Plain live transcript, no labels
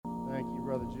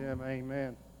Brother Jim.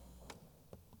 Amen.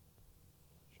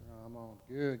 Sure, I'm on.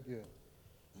 Good.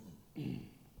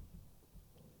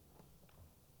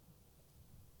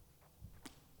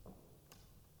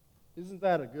 Isn't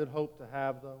that a good hope to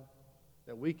have, though?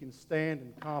 That we can stand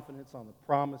in confidence on the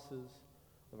promises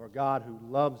of our God who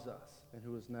loves us and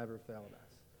who has never failed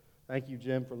us. Thank you,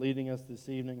 Jim, for leading us this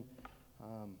evening.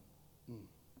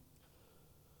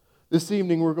 This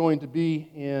evening we're going to be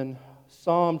in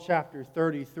Psalm chapter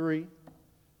 33.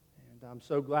 And I'm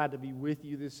so glad to be with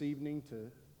you this evening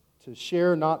to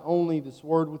share not only this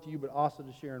word with you, but also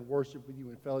to share and worship with you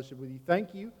and fellowship with you.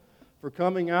 Thank you for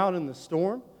coming out in the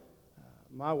storm.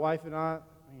 My wife and I,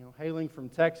 hailing from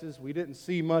Texas, we didn't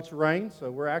see much rain,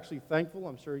 so we're actually thankful.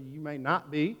 I'm sure you may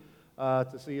not be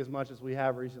to see as much as we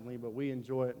have recently, but we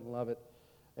enjoy it and love it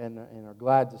and are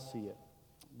glad to see it.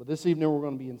 But this evening we're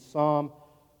going to be in Psalm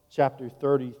chapter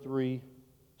 33,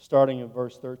 starting at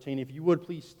verse 13. If you would,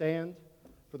 please stand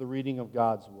for the reading of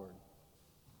God's Word.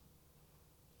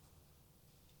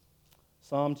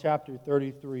 Psalm chapter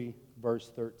 33,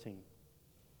 verse 13.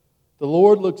 The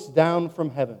Lord looks down from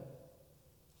heaven.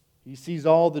 He sees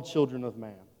all the children of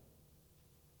man.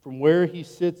 From where he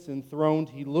sits enthroned,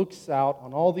 he looks out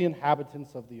on all the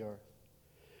inhabitants of the earth.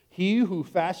 He who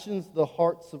fashions the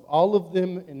hearts of all of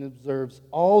them and observes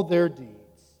all their deeds.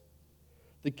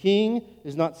 The king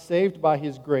is not saved by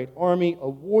his great army. A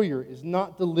warrior is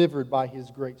not delivered by his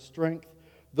great strength.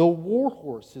 The war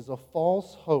horse is a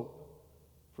false hope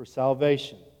for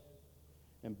salvation,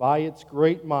 and by its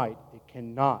great might it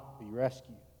cannot be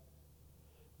rescued.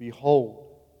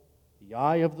 Behold, the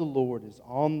eye of the Lord is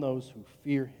on those who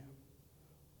fear him,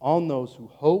 on those who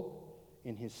hope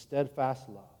in his steadfast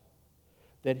love,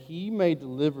 that he may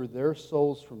deliver their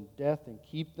souls from death and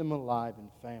keep them alive in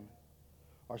famine.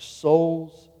 Our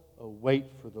souls await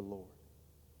for the Lord.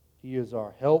 He is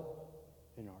our help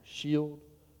and our shield,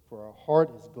 for our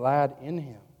heart is glad in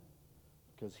him,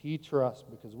 because we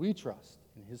trust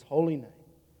in his holy name.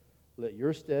 Let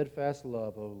your steadfast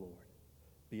love, O Lord,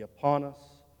 be upon us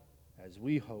as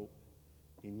we hope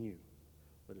in you.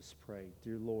 Let us pray.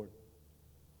 Dear Lord,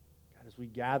 God, as we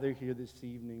gather here this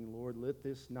evening, Lord, let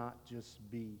this not just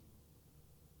be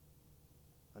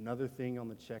another thing on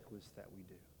the checklist that we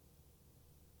do.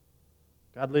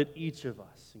 God, let each of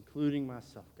us, including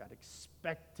myself, God,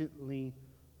 expectantly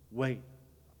wait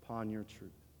upon your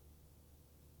truth.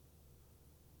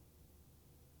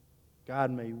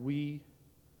 God, may we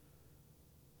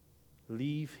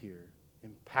leave here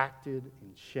impacted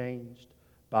and changed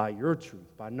by your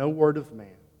truth, by no word of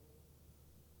man,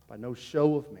 by no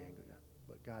show of man,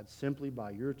 but God, simply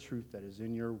by your truth that is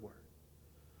in your word.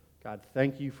 God,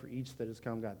 thank you for each that has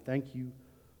come. God, thank you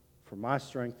for my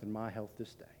strength and my health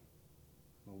this day.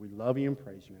 Lord, we love you and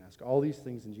praise you and ask all these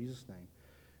things in Jesus' name.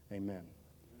 Amen.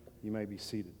 You may be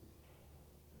seated.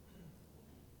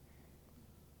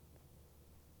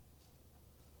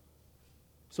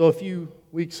 So a few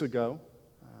weeks ago,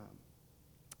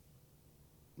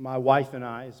 my wife and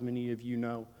I, as many of you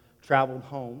know, traveled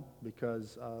home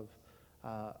because of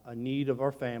a need of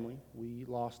our family. We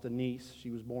lost a niece. She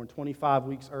was born 25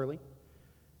 weeks early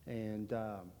and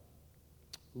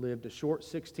lived a short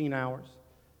 16 hours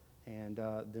and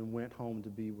then went home to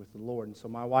be with the Lord. And so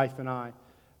my wife and I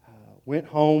went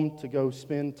home to go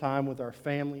spend time with our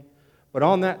family. But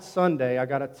on that Sunday, I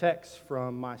got a text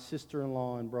from my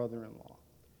sister-in-law and brother-in-law.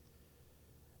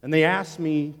 And they asked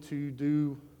me to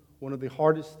do one of the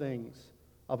hardest things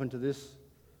up until this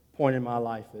point in my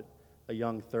life at a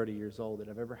young 30 years old that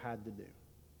I've ever had to do.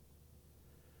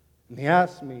 And they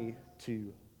asked me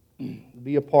to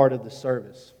be a part of the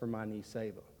service for my niece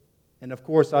Ava. And of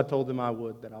course I told them I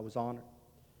would, that I was honored.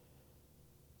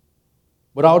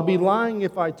 But I would be lying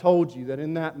if I told you that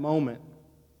in that moment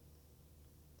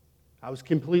I was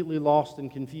completely lost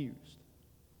and confused.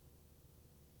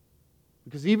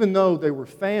 Because even though they were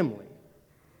family,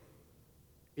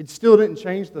 it still didn't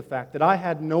change the fact that I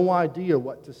had no idea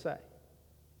what to say.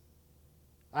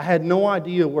 I had no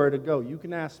idea where to go. You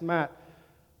can ask Matt.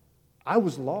 I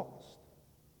was lost.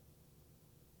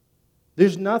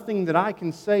 There's nothing that I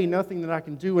can say, nothing that I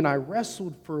can do, and I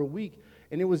wrestled for a week,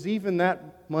 and it was even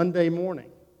that Monday morning.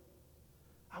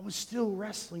 I was still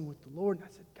wrestling with the Lord, and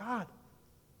I said, God,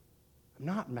 I'm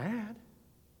not mad.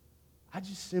 I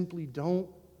just simply don't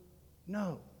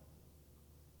know.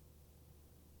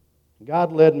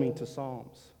 God led me to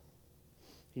Psalms.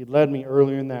 He had led me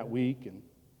earlier in that week, and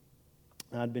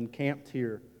I'd been camped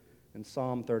here in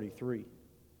Psalm 33.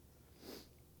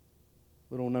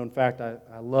 Little known fact,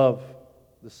 I love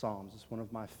the Psalms. It's one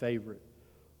of my favorite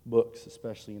books,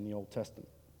 especially in the Old Testament.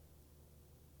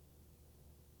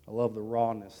 I love the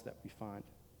rawness that we find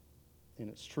in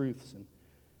its truths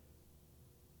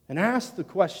and ask the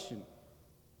question,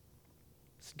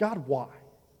 God, why?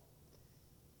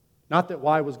 Not that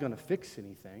why was going to fix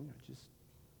anything.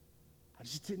 I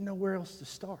just didn't know where else to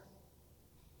start.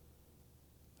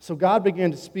 So God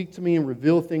began to speak to me and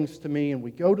reveal things to me, and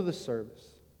we go to the service.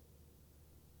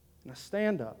 And I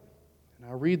stand up, and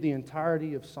I read the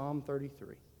entirety of Psalm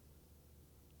 33.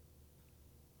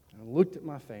 And I looked at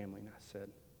my family, and I said,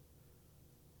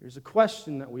 there's a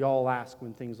question that we all ask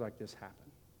when things like this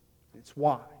happen. It's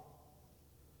why.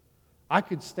 I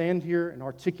could stand here and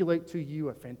articulate to you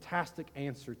a fantastic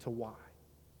answer to why.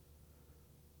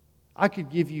 I could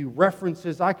give you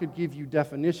references, I could give you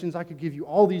definitions, I could give you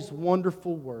all these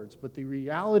wonderful words, but the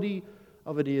reality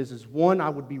of it is one, I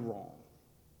would be wrong,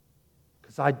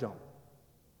 because I don't.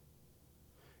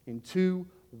 And two,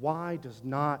 why does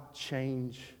not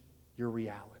change your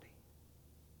reality.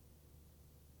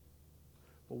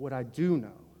 But what I do know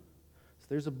is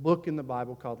there's a book in the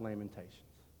Bible called Lamentations.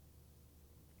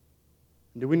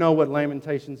 And do we know what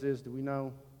Lamentations is? Do we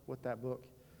know what that book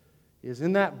is?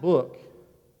 In that book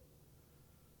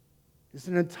is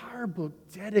an entire book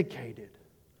dedicated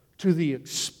to the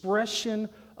expression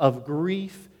of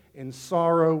grief and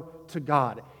sorrow to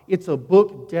God. It's a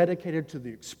book dedicated to the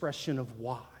expression of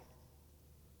why.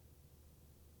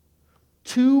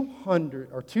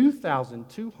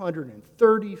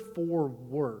 2,234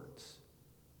 words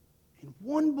in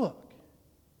one book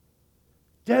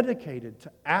dedicated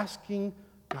to asking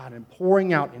God and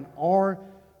pouring out in our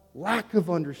lack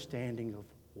of understanding of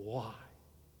why.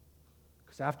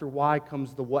 Because after why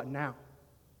comes the what now.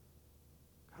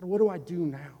 God, what do I do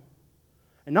now?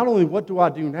 And not only what do I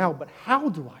do now, but how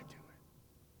do I do it?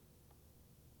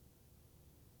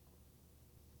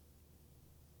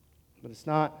 But it's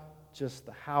not just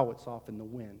the how, it's often the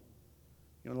when.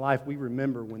 In life, we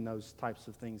remember when those types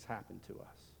of things happen to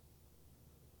us.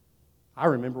 I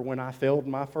remember when I failed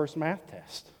my first math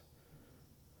test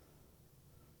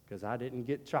because I didn't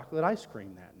get chocolate ice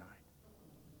cream that night.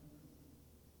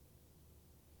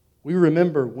 We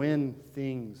remember when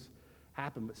things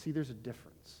happen, but see, there's a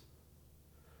difference.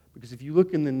 Because if you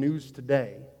look in the news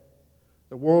today,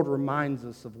 the world reminds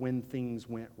us of when things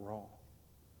went wrong.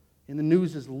 And the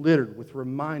news is littered with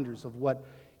reminders of what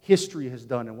history has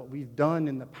done and what we've done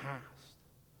in the past,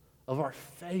 of our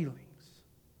failings.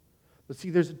 But see,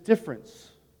 there's a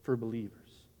difference for believers.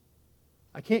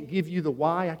 I can't give you the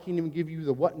why. I can't even give you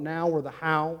the what now or the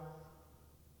how.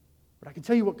 But I can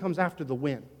tell you what comes after the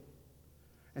when.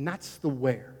 And that's the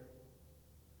where.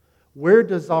 Where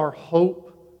does our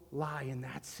hope lie? And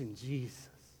that's in Jesus.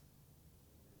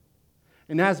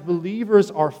 And as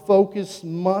believers, our focus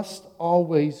must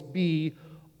always be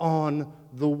on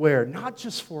the where. Not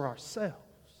just for ourselves,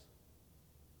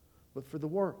 but for the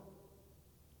world.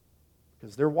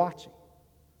 Because they're watching.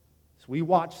 As we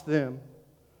watch them,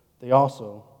 they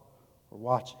also are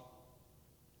watching.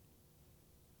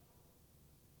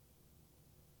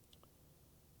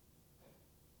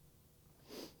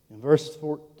 In verse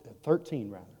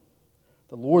 13,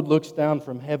 the Lord looks down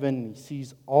from heaven and He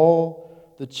sees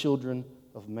all the children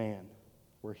of man.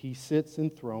 Where He sits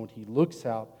enthroned, He looks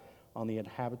out on the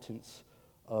inhabitants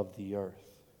of the earth.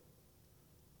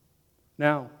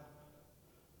 Now,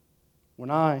 when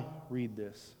I read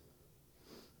this,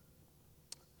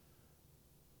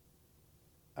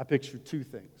 I picture two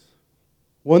things.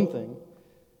 One thing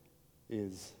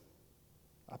is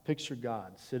I picture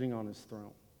God sitting on His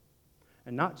throne.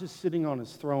 And not just sitting on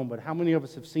His throne, but how many of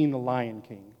us have seen The Lion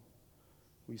King?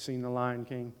 We've seen The Lion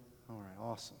King? All right,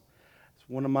 awesome. It's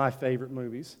one of my favorite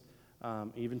movies,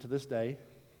 even to this day.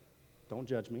 Don't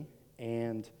judge me.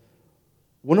 And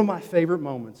one of my favorite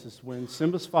moments is when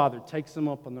Simba's father takes him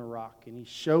up on the rock and he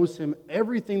shows him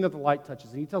everything that the light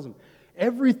touches. And he tells him,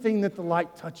 everything that the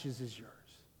light touches is yours.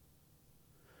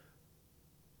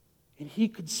 And he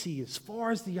could see as far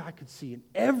as the eye could see, and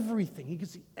everything, he could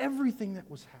see everything that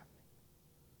was happening.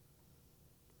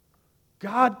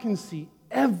 God can see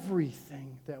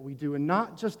everything that we do, and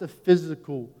not just a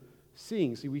physical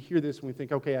seeing. See, we hear this and we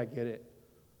think, okay, I get it.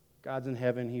 God's in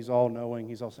heaven, He's all-knowing,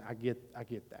 He's all, I get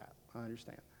that. I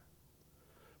understand that.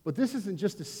 But this isn't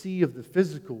just a see of the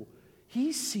physical.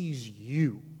 He sees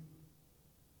you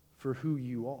for who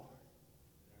you are.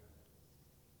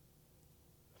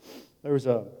 There was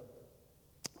an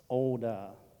old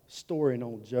story, an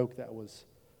old joke that was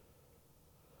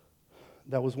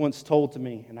once told to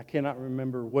me, and I cannot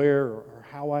remember where or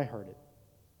how I heard it.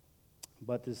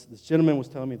 But this gentleman was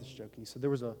telling me this joke, and he said there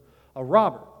was a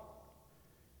robber,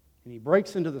 and he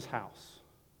breaks into this house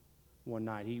one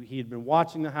night. He had been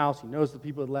watching the house. He knows the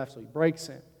people had left, so he breaks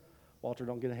in. Walter,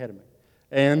 don't get ahead of me.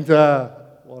 And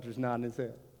Walter's nodding his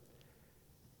head.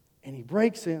 And he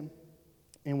breaks in.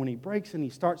 And when he breaks in, he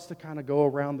starts to kind of go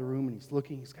around the room, and he's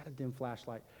looking. He's got a dim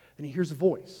flashlight. And he hears a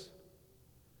voice.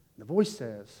 And the voice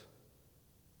says,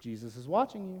 Jesus is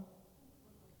watching you.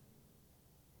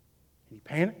 And he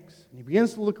panics, and he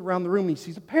begins to look around the room, and he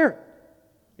sees a parrot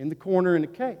in the corner in a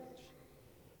cage.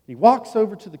 And he walks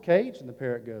over to the cage, and the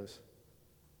parrot goes,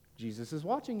 Jesus is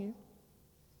watching you.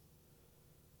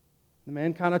 The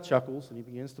man kind of chuckles, and he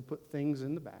begins to put things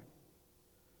in the bag.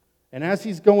 And as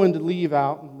he's going to leave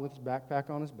out with his backpack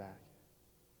on his back,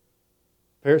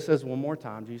 the parrot says one more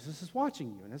time, Jesus is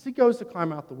watching you. And as he goes to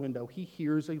climb out the window, he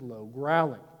hears a low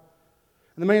growling.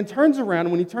 And the man turns around,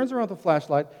 and when he turns around with the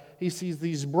flashlight, he sees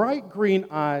these bright green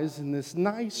eyes and this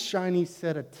nice, shiny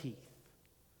set of teeth.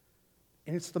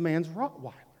 And it's the man's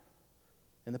Rottweiler.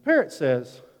 And the parrot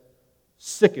says,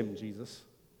 sick him, Jesus.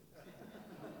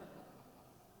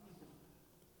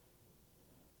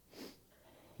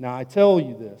 Now, I tell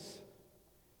you this,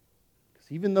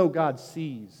 because even though God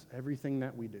sees everything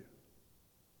that we do,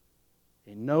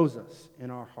 He knows us in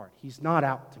our heart. He's not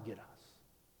out to get us.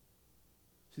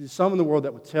 See, there's some in the world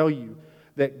that would tell you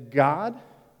that God,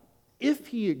 if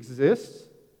He exists,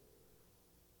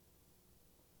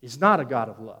 is not a God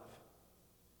of love.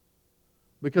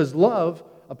 Because love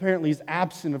apparently is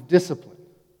absent of discipline.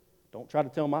 Don't try to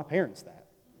tell my parents that.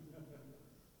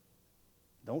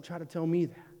 Don't try to tell me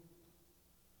that.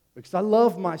 Because I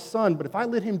love my son, but if I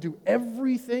let him do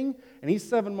everything, and he's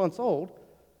 7 months old,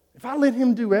 if I let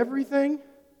him do everything,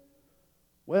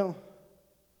 well,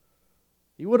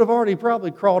 he would have already probably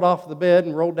crawled off the bed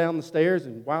and rolled down the stairs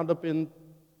and wound up in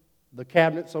the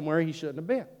cabinet somewhere he shouldn't have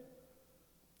been.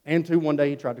 And one day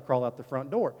he tried to crawl out the front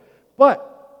door.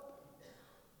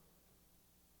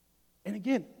 And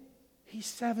again, he's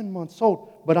 7 months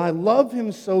old, but I love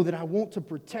him so that I want to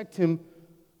protect him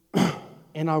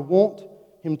and I want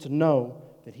him to know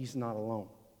that he's not alone.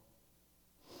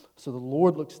 So the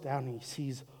Lord looks down and He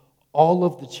sees all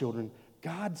of the children.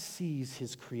 God sees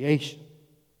His creation.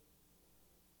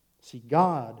 See,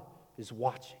 God is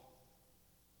watching.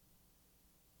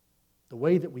 The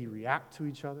way that we react to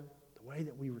each other, the way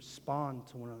that we respond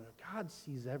to one another, God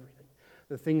sees everything.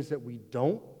 The things that we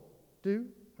don't do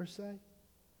or say,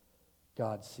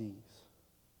 God sees.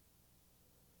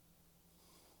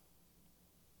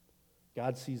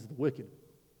 God sees the wicked.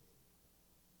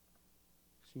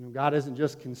 God isn't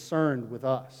just concerned with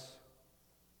us.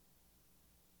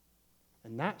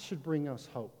 And that should bring us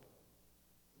hope.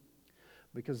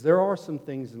 Because there are some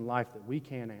things in life that we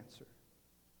can't answer.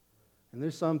 And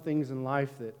there's some things in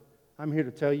life that I'm here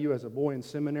to tell you as a boy in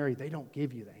seminary, they don't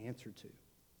give you the answer to.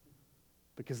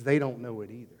 Because they don't know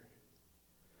it either.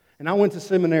 And I went to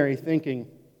seminary thinking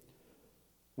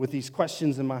with these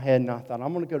questions in my head, and I thought,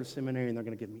 I'm going to go to seminary and they're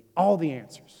going to give me all the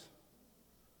answers.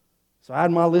 So I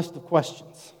had my list of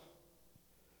questions.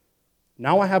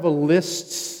 Now I have a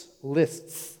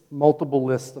multiple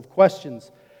lists of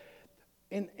questions.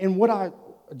 And what I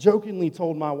jokingly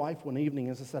told my wife one evening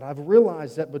is I said, I've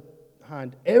realized that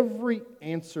behind every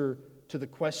answer to the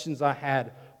questions I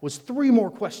had was 3 more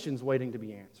questions waiting to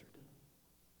be answered.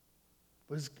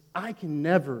 Because I can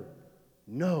never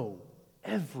know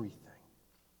everything.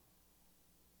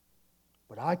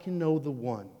 But I can know the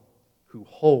one who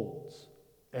holds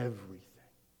everything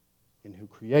and who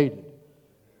created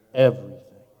everything.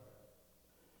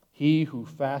 He who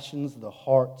fashions the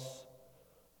hearts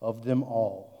of them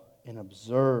all and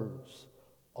observes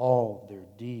all their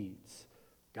deeds.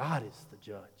 God is the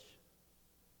judge.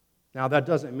 Now, that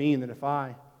doesn't mean that if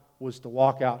I was to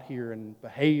walk out here and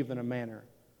behave in a manner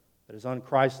that is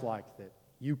unchristlike, that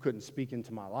you couldn't speak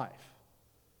into my life.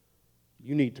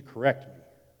 You need to correct me.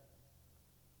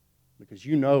 Because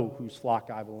you know whose flock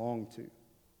I belong to.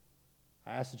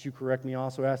 I ask that you correct me. I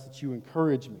also ask that you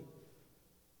encourage me.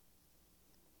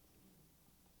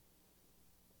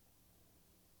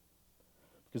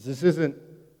 Because this isn't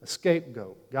a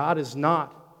scapegoat. God is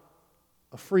not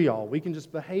a free-all. We can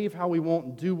just behave how we want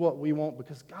and do what we want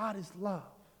because God is love.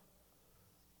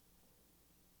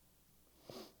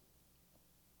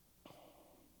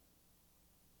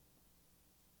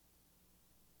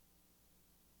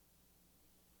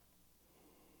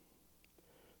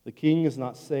 The king is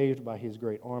not saved by his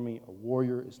great army. A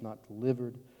warrior is not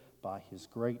delivered by his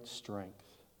great strength.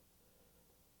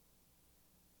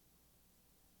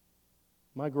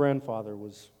 My grandfather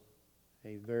was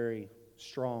a very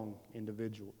strong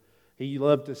individual. He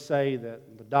loved to say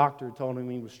that the doctor told him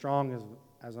he was strong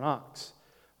as an ox.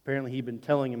 Apparently he'd been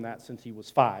telling him that since he was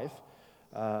 5,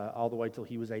 all the way till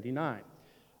he was 89,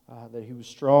 that he was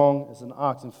strong as an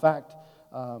ox. In fact,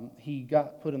 he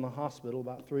got put in the hospital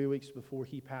about 3 weeks before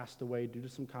he passed away due to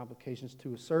some complications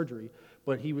to his surgery,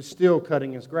 but he was still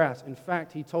cutting his grass. In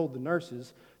fact, he told the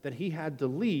nurses that he had to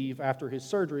leave after his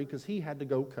surgery because he had to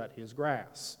go cut his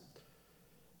grass.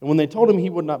 And when they told him he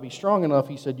would not be strong enough,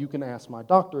 he said, "You can ask my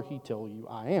doctor, he'll tell you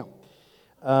I am."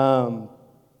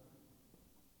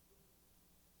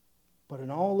 But in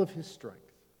all of his strength,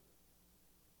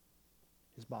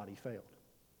 his body failed,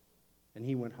 and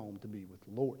he went home to be with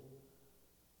the Lord.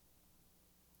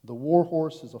 The war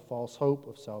horse is a false hope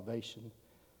of salvation.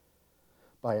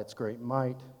 By its great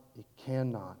might, it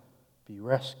cannot be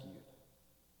rescued.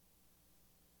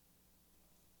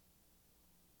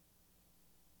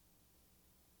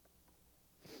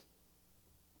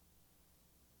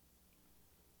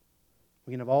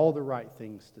 We can have all the right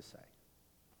things to say.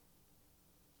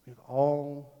 We have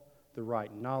all the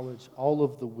right knowledge, all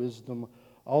of the wisdom,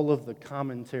 all of the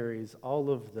commentaries,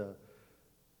 all of the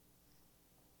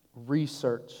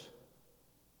research.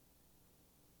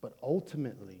 But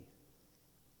ultimately,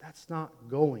 that's not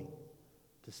going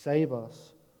to save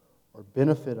us or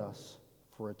benefit us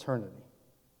for eternity.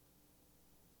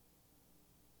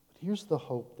 But here's the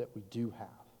hope that we do have.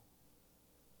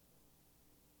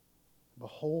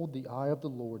 Behold, the eye of the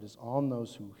Lord is on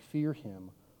those who fear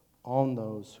him, on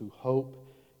those who hope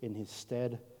in his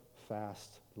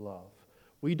steadfast love.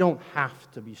 We don't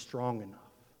have to be strong enough,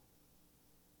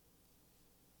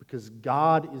 because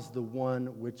God is the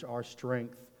one which our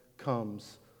strength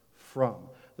comes from.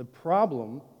 The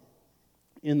problem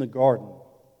in the garden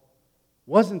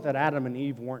wasn't that Adam and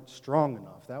Eve weren't strong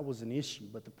enough. That was an issue.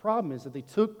 But the problem is that they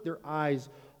took their eyes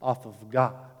off of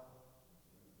God.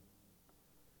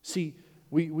 See,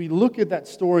 we look at that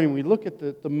story and we look at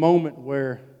the moment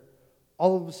where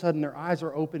all of a sudden their eyes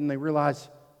are open and they realize,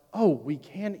 oh, we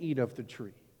can eat of the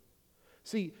tree.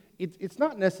 See, it's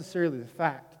not necessarily the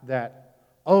fact that,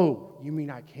 oh, you mean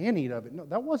I can eat of it? No,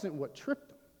 that wasn't what tripped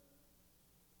them.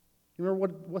 You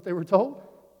remember what they were told?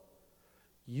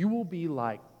 You will be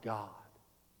like God.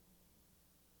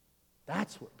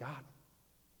 That's what got them.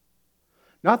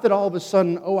 Not that all of a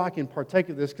sudden, oh, I can partake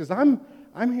of this, because I'm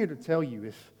here to tell you,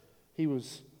 if he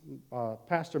was,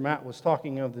 Pastor Matt was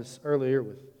talking of this earlier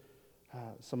with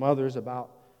some others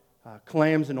about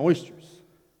clams and oysters.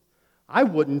 I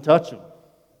wouldn't touch them.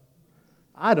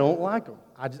 I don't like them.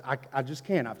 I just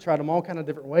can't. I've tried them all kind of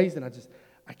different ways, and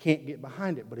I can't get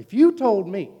behind it. But if you told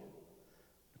me,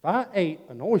 if I ate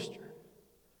an oyster,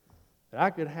 that I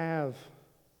could have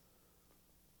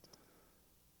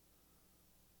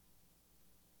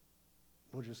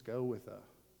we'll just go with a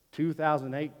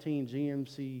 2018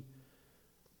 GMC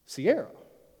Sierra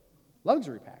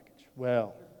luxury package.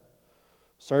 Well,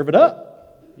 serve it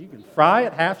up. You can fry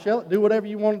it, half shell it, do whatever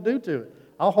you want to do to it.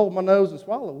 I'll hold my nose and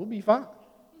swallow it. We'll be fine.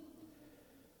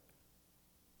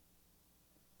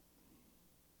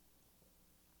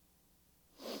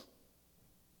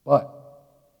 But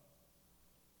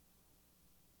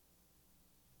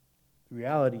the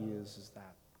reality is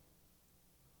that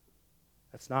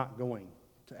that's not going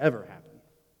to ever happen.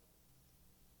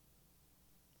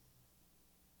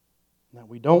 Now,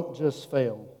 we don't just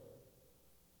fail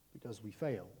because we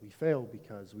fail. We fail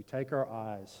because we take our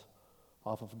eyes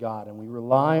off of God and we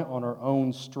rely on our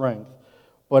own strength,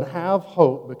 but have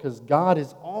hope because God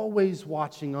is always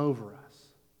watching over us.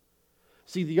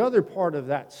 See, the other part of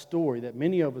that story that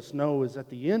many of us know is at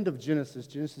the end of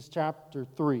Genesis chapter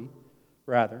 3,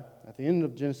 at the end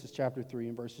of Genesis chapter 3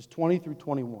 in verses 20 through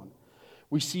 21,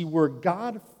 we see where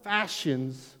God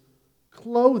fashions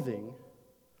clothing.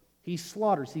 He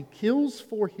slaughters, he kills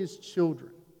for his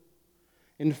children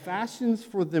and fashions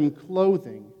for them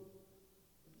clothing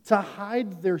to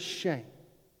hide their shame.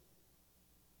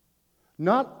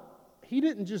 He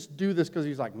didn't just do this because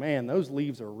he's like, man, those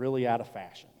leaves are really out of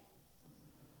fashion.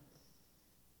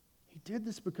 He did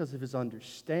this because of his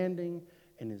understanding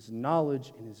and his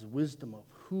knowledge and his wisdom of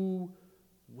who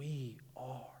we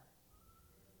are.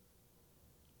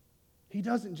 He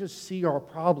doesn't just see our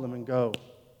problem and go,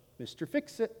 Mr.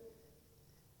 Fix-It.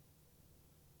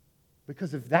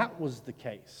 Because if that was the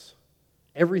case,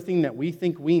 everything that we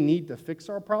think we need to fix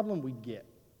our problem, we'd get.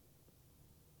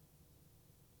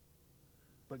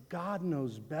 But God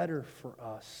knows better for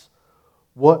us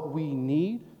what we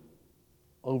need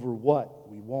over what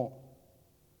we want.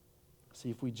 See,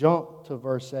 if we jump to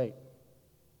verse 8,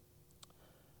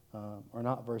 or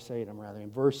not verse 8,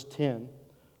 in verse 10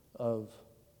 of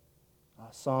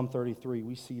Psalm 33,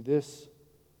 we see this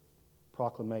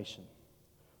proclamation.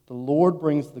 The Lord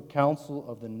brings the counsel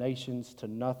of the nations to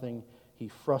nothing. He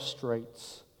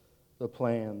frustrates the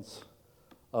plans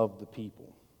of the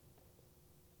people.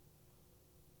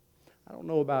 I don't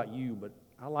know about you, but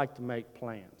I like to make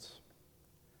plans.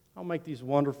 I'll make these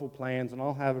wonderful plans, and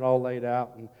I'll have it all laid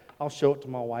out, and I'll show it to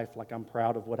my wife like I'm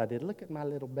proud of what I did. Look at my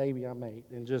little baby I made,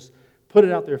 and just put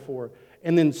it out there for her.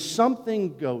 And then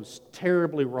something goes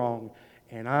terribly wrong,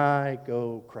 and I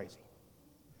go crazy.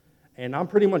 And I'm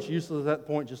pretty much useless at that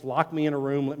point. Just lock me in a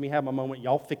room, let me have my moment.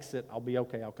 Y'all fix it. I'll be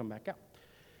okay. I'll come back out.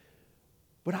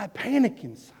 But I panic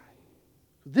inside.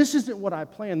 This isn't what I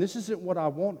planned. This isn't what I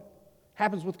wanted.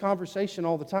 Happens with conversation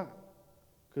all the time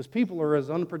because people are as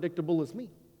unpredictable as me.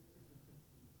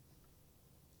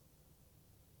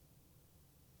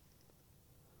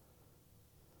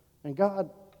 And God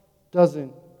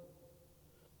doesn't,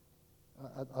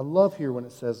 I love here when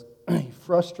it says, He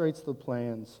frustrates the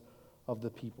plans of the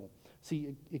people.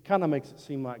 See, it kind of makes it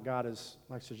seem like God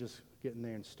likes to just get in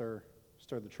there and stir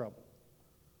the trouble.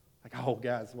 Like, oh,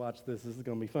 guys, watch this. This is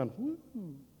going to be fun. Woo.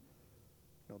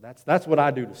 No, that's what I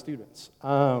do to students.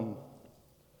 But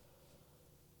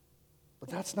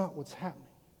that's not what's happening.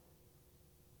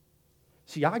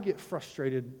 See, I get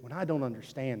frustrated when I don't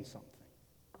understand something.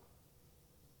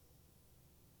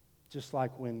 Just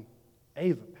like when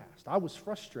Ava passed. I was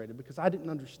frustrated because I didn't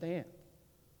understand.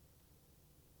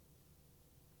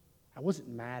 I wasn't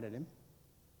mad at him.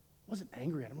 I wasn't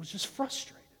angry at him. I was just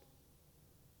frustrated.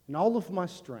 In all of my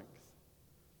strength,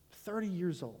 30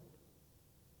 years old,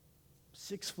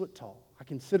 6 foot tall, I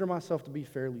consider myself to be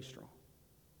fairly strong.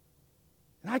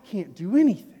 And I can't do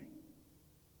anything.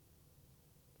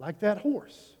 Like that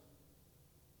horse.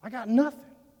 I got nothing.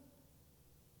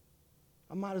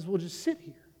 I might as well just sit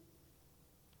here.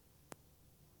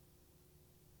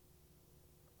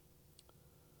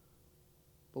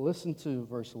 But listen to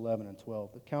verse 11 and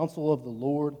 12. The counsel of the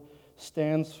Lord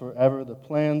stands forever, the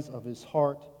plans of his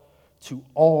heart to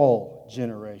all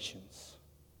generations.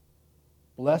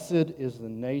 Blessed is the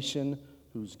nation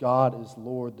whose God is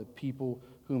Lord, the people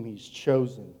whom he's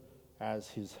chosen as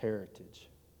his heritage.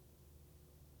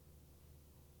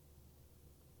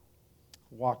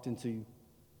 I walked into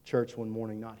church one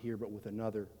morning, not here, but with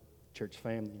another church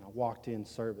family. And I walked in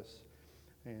service.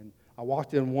 And I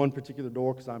walked in one particular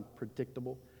door because I'm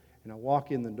predictable. And I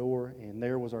walk in the door, and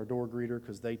there was our door greeter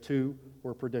because they too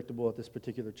were predictable at this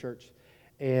particular church.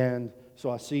 And so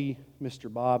I see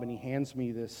Mr. Bob, and he hands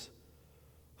me this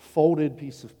folded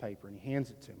piece of paper, and he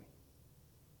hands it to me.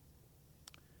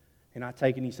 And I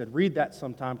take it, and he said, read that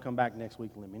sometime, come back next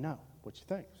week and let me know what you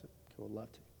think. I said, I would love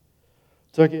to.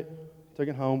 Took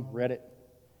it home, read it.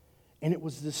 And it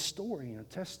was this story and a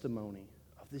testimony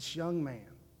of this young man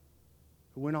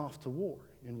who went off to war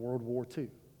in World War II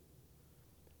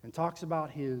and talks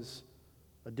about his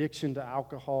addiction to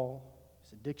alcohol,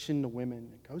 his addiction to women.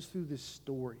 It goes through this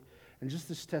story and just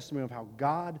this testimony of how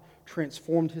God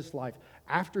transformed his life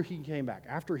after he came back,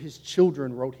 after his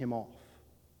children wrote him off.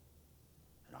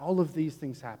 And all of these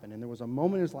things happened. And there was a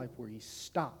moment in his life where he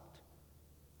stopped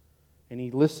and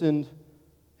he listened.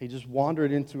 He just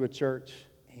wandered into a church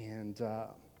and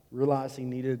realized he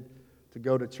needed to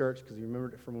go to church because he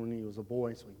remembered it from when he was a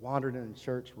boy. So he wandered into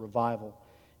church revival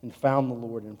and found the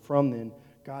Lord. And from then,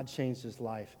 God changed his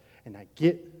life. And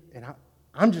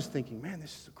I'm just thinking, man,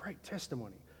 this is a great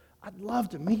testimony. I'd love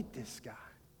to meet this guy.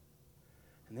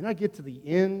 And then I get to the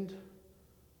end,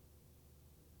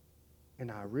 and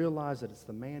I realize that it's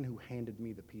the man who handed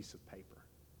me the piece of paper.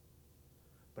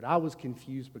 But I was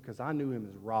confused because I knew him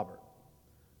as Robert,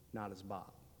 not as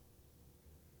Bob.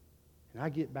 And I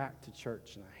get back to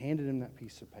church, and I handed him that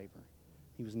piece of paper.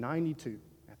 He was 92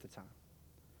 at the time.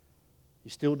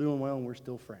 He's still doing well, and we're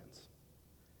still friends.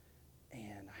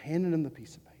 And I handed him the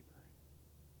piece of paper.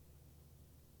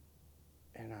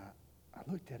 And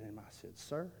I looked at him, I said,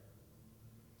 sir,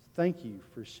 thank you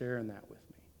for sharing that with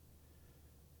me.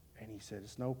 And he said,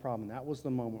 it's no problem. And that was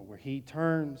the moment where he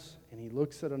turns, and he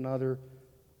looks at another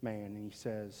man, and he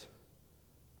says,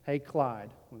 hey,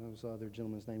 Clyde, when that was the other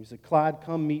gentleman's name, he said, Clyde,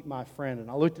 come meet my friend. And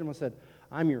I looked at him and said,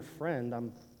 I'm your friend.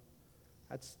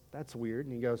 That's weird.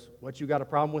 And he goes, what, you got a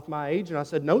problem with my age? And I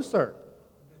said, no, sir.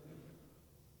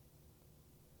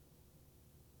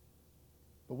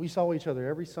 But we saw each other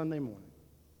every Sunday morning.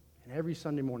 And every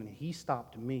Sunday morning, he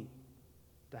stopped me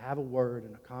to have a word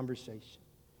and a conversation.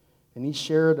 And he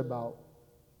shared about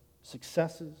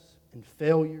successes and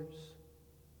failures,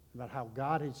 about how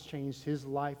God has changed his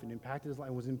life and impacted his life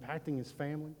and was impacting his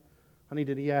family. Honey,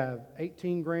 did he have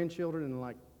 18 grandchildren and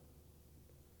like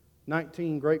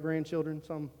 19 great-grandchildren,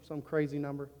 some crazy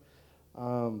number?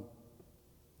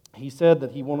 He said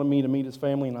that he wanted me to meet his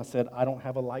family, and I said, I don't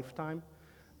have a lifetime.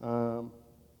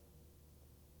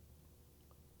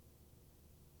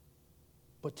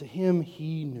 But to him,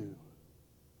 he knew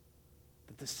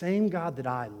that the same God that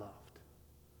I loved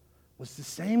was the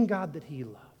same God that he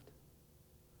loved.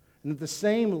 And that the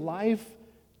same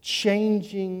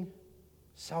life-changing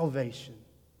salvation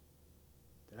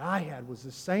that I had was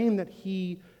the same that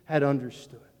he had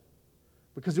understood.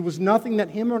 Because it was nothing that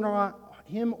him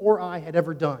or I had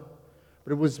ever done.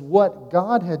 But it was what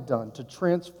God had done to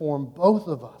transform both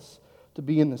of us to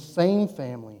be in the same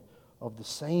family, of the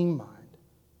same mind,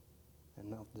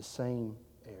 and of the same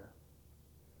air.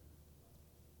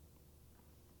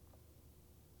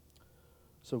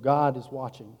 So God is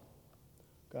watching.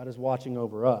 God is watching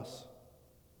over us.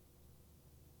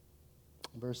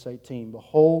 Verse 18,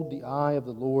 behold, the eye of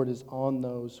the Lord is on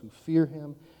those who fear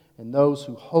him and those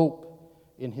who hope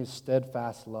in his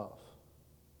steadfast love,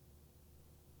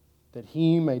 that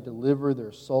he may deliver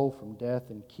their soul from death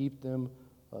and keep them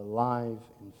alive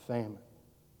in famine.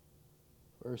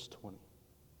 Verse 20,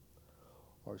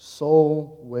 our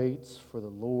soul waits for the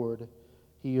Lord.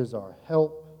 He is our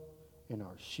help and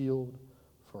our shield,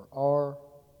 for our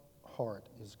heart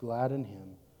is glad in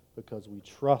him because we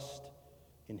trust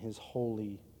in his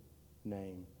holy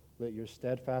name. Let your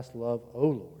steadfast love, O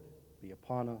Lord, be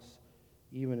upon us,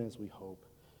 even as we hope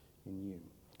in you.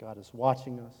 God is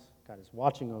watching us. God is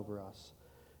watching over us,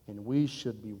 and we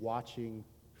should be watching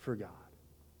for God.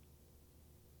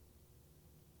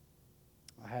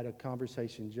 I had a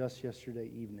conversation just yesterday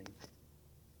evening,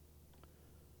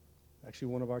 actually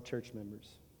one of our church members,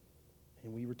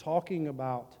 and we were talking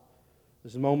about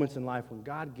those moments in life when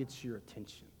God gets your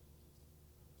attention.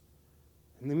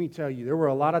 And let me tell you, there were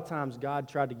a lot of times God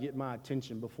tried to get my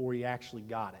attention before he actually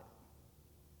got it.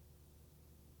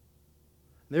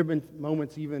 There have been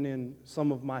moments even in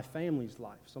some of my family's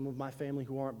life, some of my family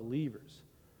who aren't believers.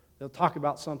 They'll talk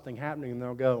about something happening and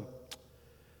they'll go,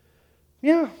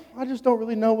 yeah, I just don't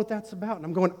really know what that's about. And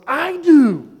I'm going, I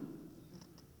do.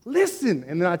 Listen.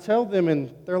 And then I tell them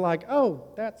and they're like, oh,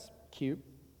 that's cute.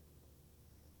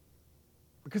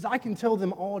 Because I can tell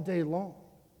them all day long.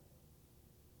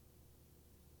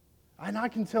 And I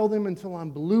can tell them until I'm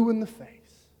blue in the face.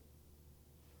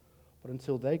 But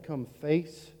until they come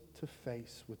face to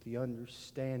face with the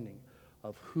understanding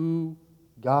of who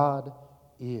God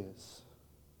is,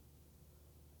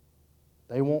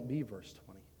 they won't be verse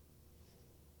 20.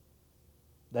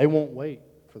 They won't wait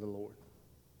for the Lord.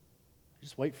 They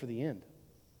just wait for the end.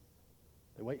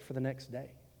 They wait for the next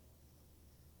day.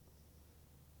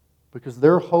 Because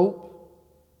their hope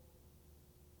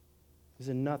is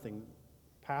in nothing.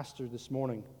 Pastor this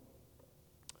morning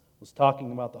was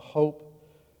talking about the hope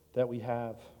that we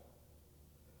have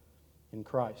in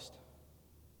Christ.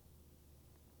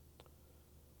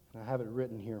 And I have it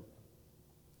written here.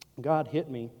 God hit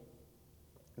me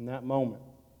in that moment.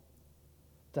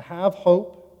 To have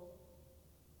hope,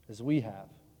 as we have,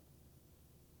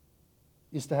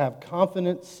 is to have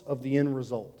confidence of the end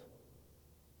result.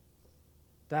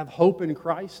 To have hope in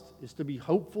Christ is to be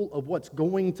hopeful of what's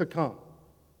going to come.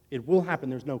 It will happen.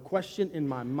 There's no question in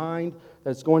my mind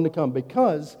that it's going to come.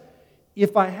 Because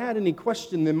if I had any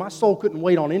question, then my soul couldn't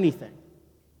wait on anything.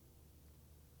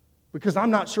 Because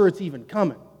I'm not sure it's even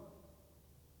coming.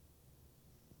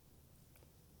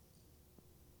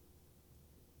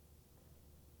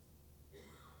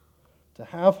 To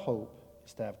have hope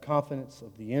is to have confidence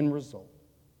of the end result.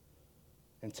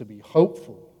 And to be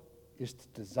hopeful is to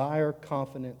desire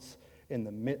confidence in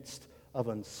the midst of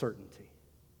uncertainty.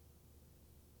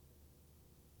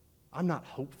 I'm not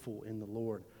hopeful in the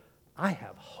Lord. I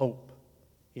have hope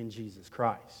in Jesus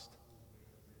Christ.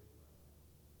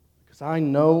 Because I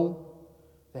know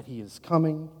that he is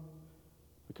coming,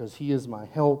 because he is my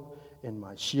help and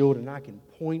my shield, and I can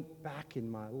point back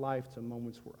in my life to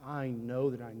moments where I know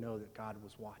that God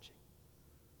was watching.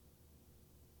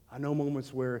 I know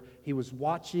moments where he was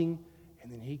watching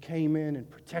and then he came in and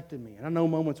protected me. And I know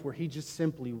moments where he just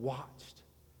simply watched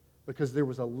because there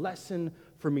was a lesson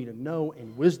for me to know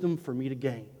and wisdom for me to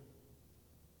gain.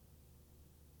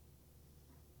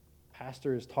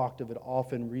 Pastor has talked of it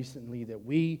often recently that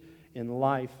we in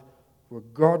life,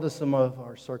 regardless of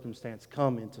our circumstance,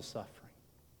 come into suffering.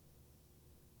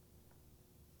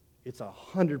 It's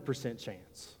 100%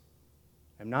 chance.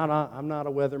 I'm not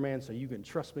a weatherman, so you can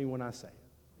trust me when I say it.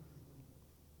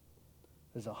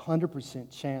 There's 100%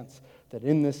 chance that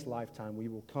in this lifetime we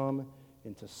will come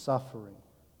into suffering.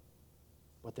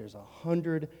 But there's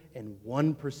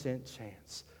 101%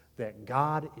 chance that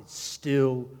God is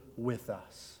still with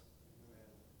us.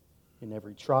 In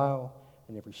every trial,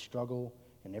 in every struggle,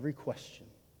 in every question.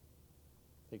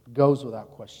 It goes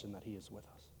without question that he is with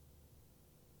us.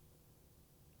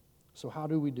 So how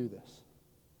do we do this?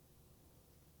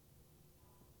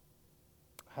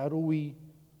 How do we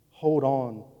hold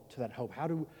on to that hope? How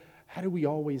do we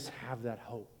always have that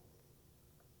hope?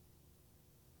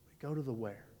 Go to the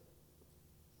where.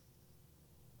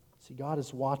 See, God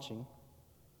is watching.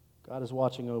 God is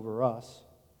watching over us.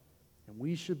 And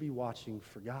we should be watching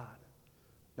for God.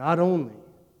 Not only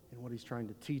in what He's trying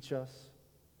to teach us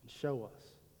and show us,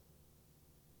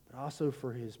 but also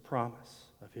for His promise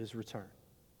of His return.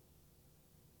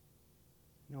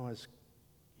 You know,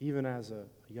 even as a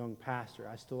young pastor,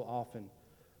 I still often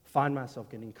find myself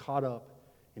getting caught up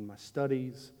in my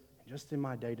studies and just in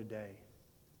my day-to-day.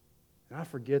 And I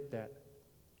forget that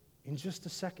in just a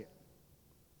second,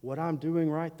 what I'm doing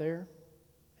right there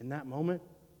in that moment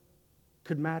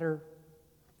could matter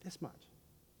this much.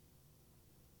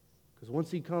 Because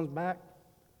once He comes back,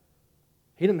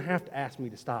 He didn't have to ask me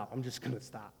to stop. I'm just going to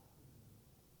stop.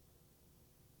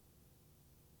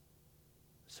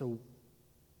 So,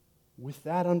 with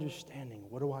that understanding,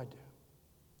 what do? I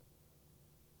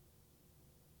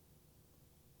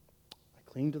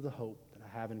cling to the hope that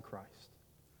I have in Christ.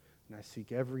 And I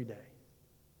seek every day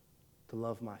to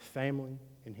love my family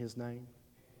in His name,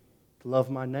 to love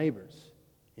my neighbors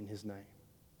in His name,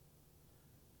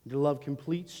 and to love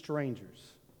complete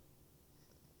strangers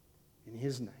in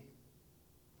His name.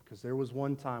 Because there was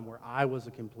one time where I was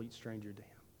a complete stranger to Him.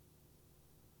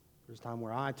 There was a time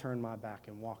where I turned my back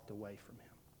and walked away from Him.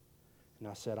 And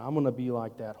I said, I'm going to be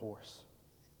like that horse.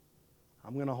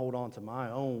 I'm going to hold on to my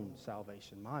own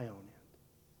salvation, my own end.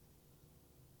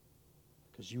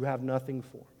 Because you have nothing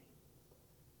for me.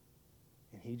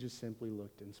 And He just simply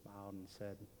looked and smiled and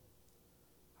said,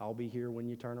 I'll be here when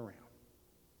you turn around.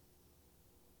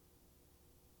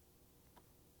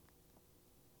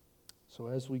 So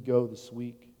as we go this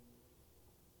week,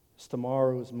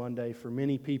 tomorrow is Monday. For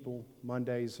many people,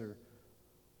 Mondays are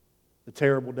the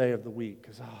terrible day of the week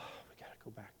because, we got to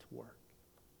go back to work.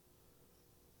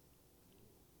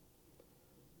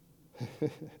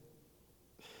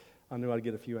 I knew I'd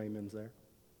get a few amens there.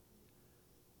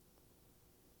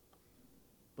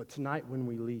 But tonight when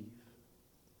we leave,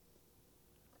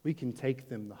 we can take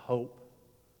them the hope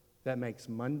that makes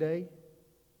Monday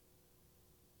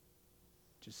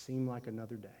just seem like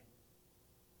another day.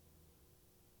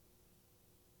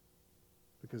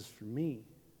 Because for me,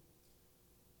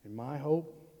 and my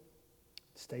hope,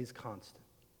 it stays constant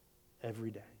every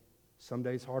day. Some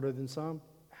days harder than some?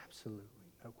 Absolutely,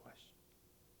 no question.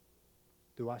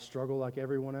 Do I struggle like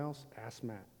everyone else? Ask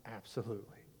Matt.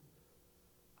 Absolutely.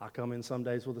 I come in some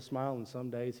days with a smile, and some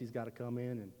days he's got to come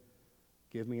in and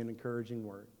give me an encouraging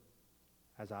word,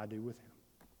 as I do with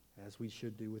him, as we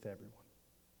should do with everyone.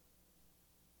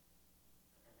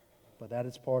 But that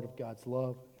is part of God's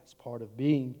love. It's part of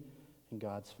being in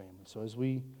God's family. So as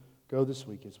we go this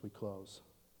week, as we close,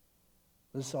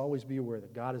 let's always be aware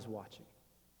that God is watching.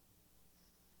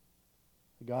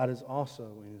 God is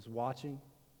also, in His watching,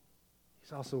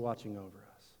 He's also watching over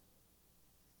us.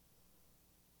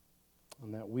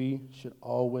 And that we should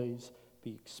always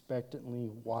be expectantly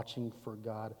watching for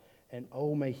God. And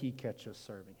oh, may He catch us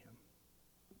serving Him.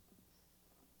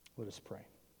 Let us pray.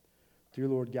 Dear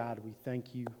Lord God, we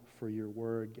thank You for Your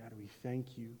word. God, we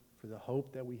thank You for the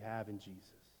hope that we have in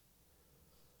Jesus.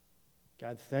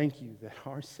 God, thank You that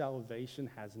our salvation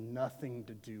has nothing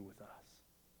to do with us.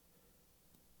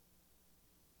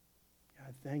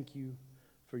 God, thank You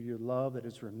for Your love that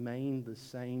has remained the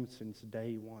same since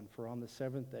day one. For on the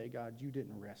seventh day, God, You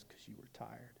didn't rest because You were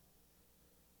tired.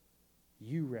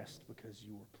 You rest because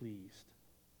You were pleased.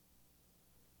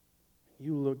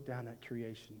 You looked down at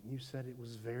creation. You said it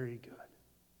was very good.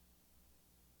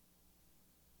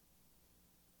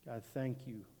 God, thank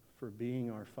You for being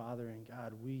our Father. And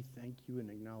God, we thank You and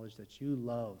acknowledge that You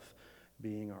love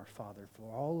being our Father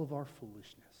for all of our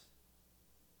foolishness,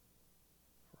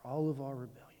 for all of our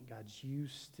rebellion. God, You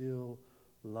still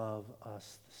love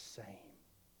us the same.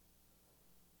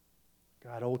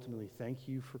 God, ultimately, thank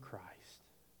You for Christ,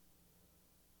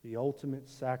 the ultimate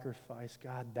sacrifice.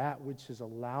 God, that which has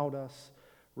allowed us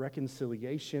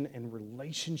reconciliation and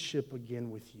relationship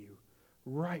again with You,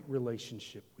 right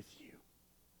relationship with You.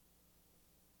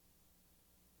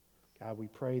 God, we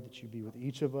pray that You be with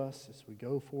each of us as we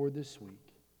go forward this week.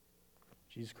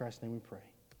 In Jesus Christ's name we pray.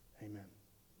 Amen.